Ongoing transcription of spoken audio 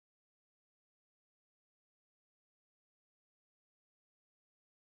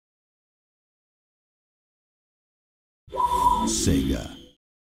SEGA.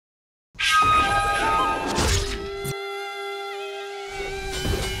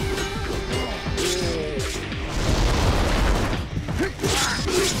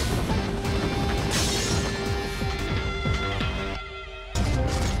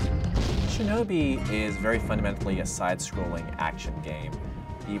 Shinobi is very fundamentally a side-scrolling action game,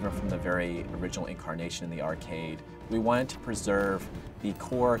 even from the very original incarnation in the arcade. We wanted to preserve the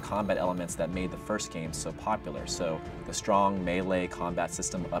core combat elements that made the first game so popular. So the strong melee combat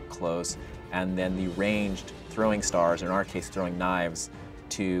system up close, and then the ranged throwing stars, in our case throwing knives,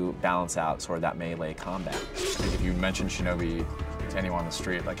 to balance out sort of that melee combat. I think if you mention Shinobi to anyone on the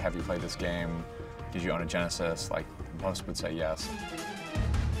street, like, have you played this game? Did you own a Genesis? Like, most would say yes.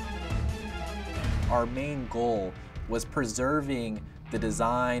 Our main goal was preserving the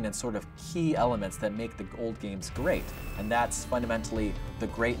design and sort of key elements that make the old games great. And that's fundamentally the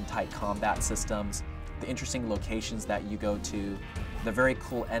great and tight combat systems, the interesting locations that you go to, the very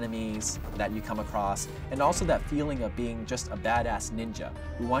cool enemies that you come across, and also that feeling of being just a badass ninja.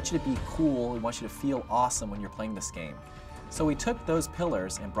 We want you to be cool, we want you to feel awesome when you're playing this game. So we took those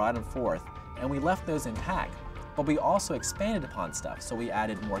pillars and brought them forth, and we left those intact. But we also expanded upon stuff, so we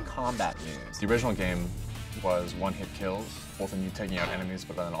added more combat moves. The original game was one-hit kills, both in you taking out enemies,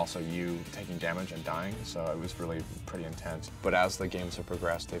 but then also you taking damage and dying, so it was really pretty intense. But as the games have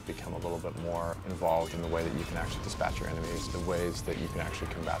progressed, they've become a little bit more involved in the way that you can actually dispatch your enemies, the ways that you can actually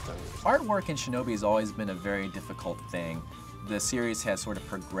combat them. Artwork in Shinobi has always been a very difficult thing. The series has sort of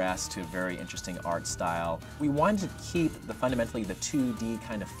progressed to a very interesting art style. We wanted to keep fundamentally the 2D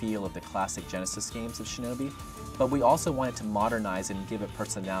kind of feel of the classic Genesis games of Shinobi, but we also wanted to modernize it and give it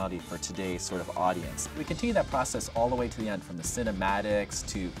personality for today's sort of audience. We continue that process all the way to the end, from the cinematics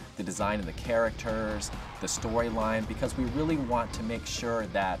to the design of the characters, the storyline, because we really want to make sure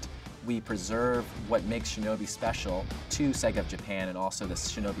that we preserve what makes Shinobi special to SEGA of Japan and also the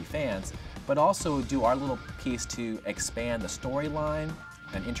Shinobi fans, but also do our little piece to expand the storyline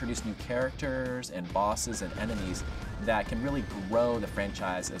and introduce new characters and bosses and enemies that can really grow the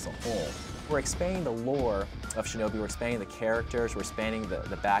franchise as a whole. We're expanding the lore of Shinobi, we're expanding the characters, we're expanding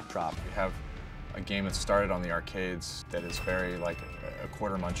the backdrop. We have a game that started on the arcades that is very like a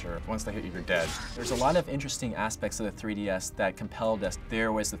quarter muncher. Once they hit you, you're dead. There's a lot of interesting aspects of the 3DS that compelled us.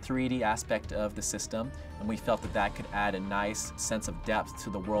 There was the 3D aspect of the system, and we felt that that could add a nice sense of depth to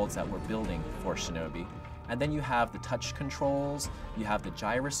the worlds that we're building for Shinobi. And then you have the touch controls, you have the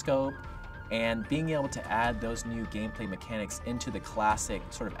gyroscope, and being able to add those new gameplay mechanics into the classic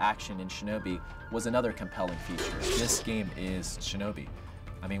sort of action in Shinobi was another compelling feature. This game is Shinobi.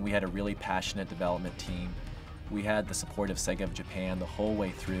 I mean, we had a really passionate development team. We had the support of SEGA of Japan the whole way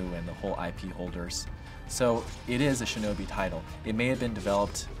through and the whole IP holders. So it is a Shinobi title. It may have been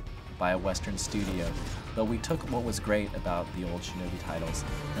developed by a Western studio, but we took what was great about the old Shinobi titles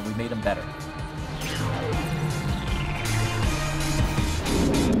and we made them better.